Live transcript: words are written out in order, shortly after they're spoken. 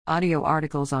Audio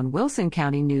articles on Wilson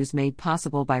County News made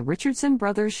possible by Richardson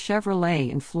Brothers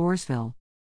Chevrolet in Floresville.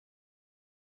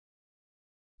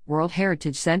 World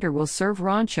Heritage Center will serve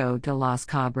Rancho de las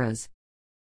Cabras.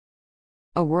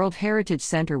 A World Heritage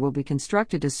Center will be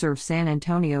constructed to serve San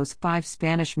Antonio's 5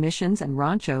 Spanish missions and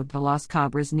Rancho de las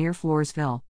Cabras near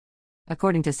Floresville.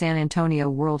 According to San Antonio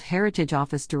World Heritage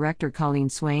Office Director Colleen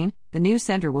Swain, the new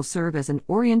center will serve as an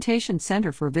orientation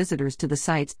center for visitors to the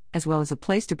sites, as well as a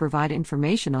place to provide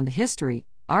information on the history,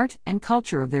 art, and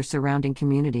culture of their surrounding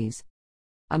communities.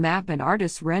 A map and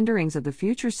artists' renderings of the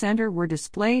future center were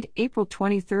displayed April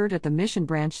 23 at the Mission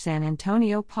Branch San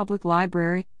Antonio Public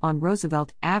Library on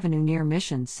Roosevelt Avenue near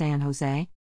Mission, San Jose.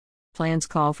 Plans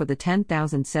call for the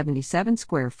 10,077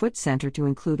 square foot center to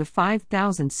include a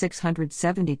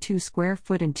 5,672 square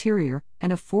foot interior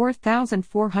and a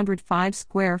 4,405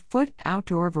 square foot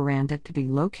outdoor veranda to be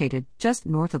located just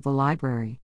north of the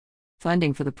library.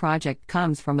 Funding for the project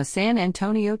comes from a San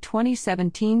Antonio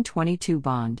 2017-22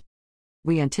 bond.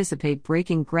 We anticipate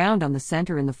breaking ground on the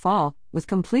center in the fall, with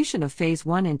completion of Phase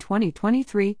 1 in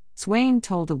 2023, Swain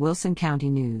told the Wilson County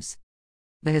News.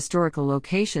 The historical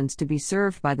locations to be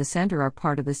served by the center are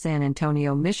part of the San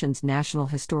Antonio Missions National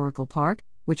Historical Park,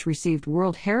 which received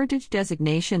World Heritage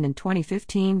designation in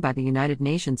 2015 by the United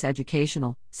Nations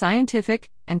Educational,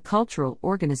 Scientific, and Cultural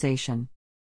Organization.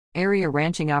 Area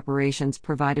ranching operations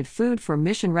provided food for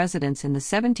mission residents in the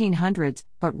 1700s,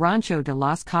 but Rancho de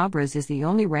las Cabras is the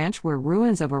only ranch where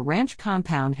ruins of a ranch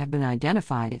compound have been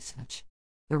identified as such.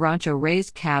 The rancho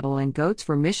raised cattle and goats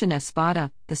for Mission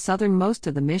Espada, the southernmost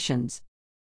of the missions.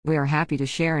 We are happy to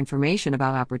share information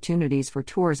about opportunities for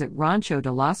tours at Rancho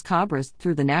de las Cabras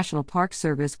through the National Park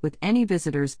Service with any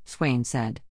visitors, Swain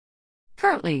said.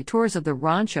 Currently, tours of the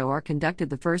rancho are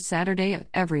conducted the first Saturday of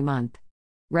every month.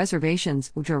 Reservations,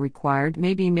 which are required,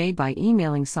 may be made by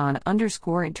emailing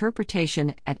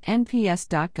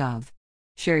san_interpretation@nps.gov.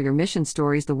 Share your mission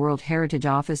stories. The World Heritage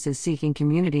Office is seeking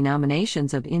community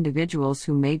nominations of individuals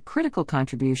who made critical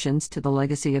contributions to the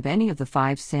legacy of any of the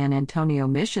 5 San Antonio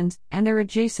missions and their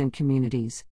adjacent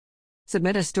communities.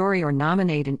 Submit a story or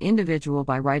nominate an individual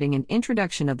by writing an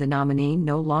introduction of the nominee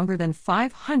no longer than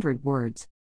 500 words.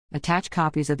 Attach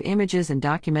copies of images and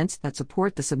documents that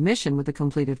support the submission with a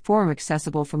completed form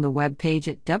accessible from the web page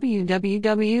at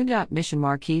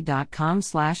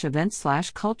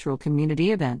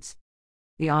www.missionmarquee.com/events/cultural-community-events.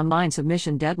 The online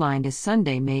submission deadline is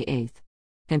Sunday, May 8.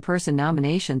 In-person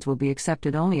nominations will be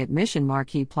accepted only at Mission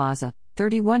Marquee Plaza,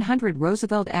 3100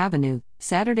 Roosevelt Avenue,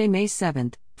 Saturday, May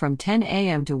 7, from 10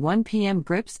 a.m. to 1 p.m.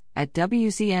 Grips at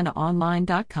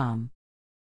wcnonline.com.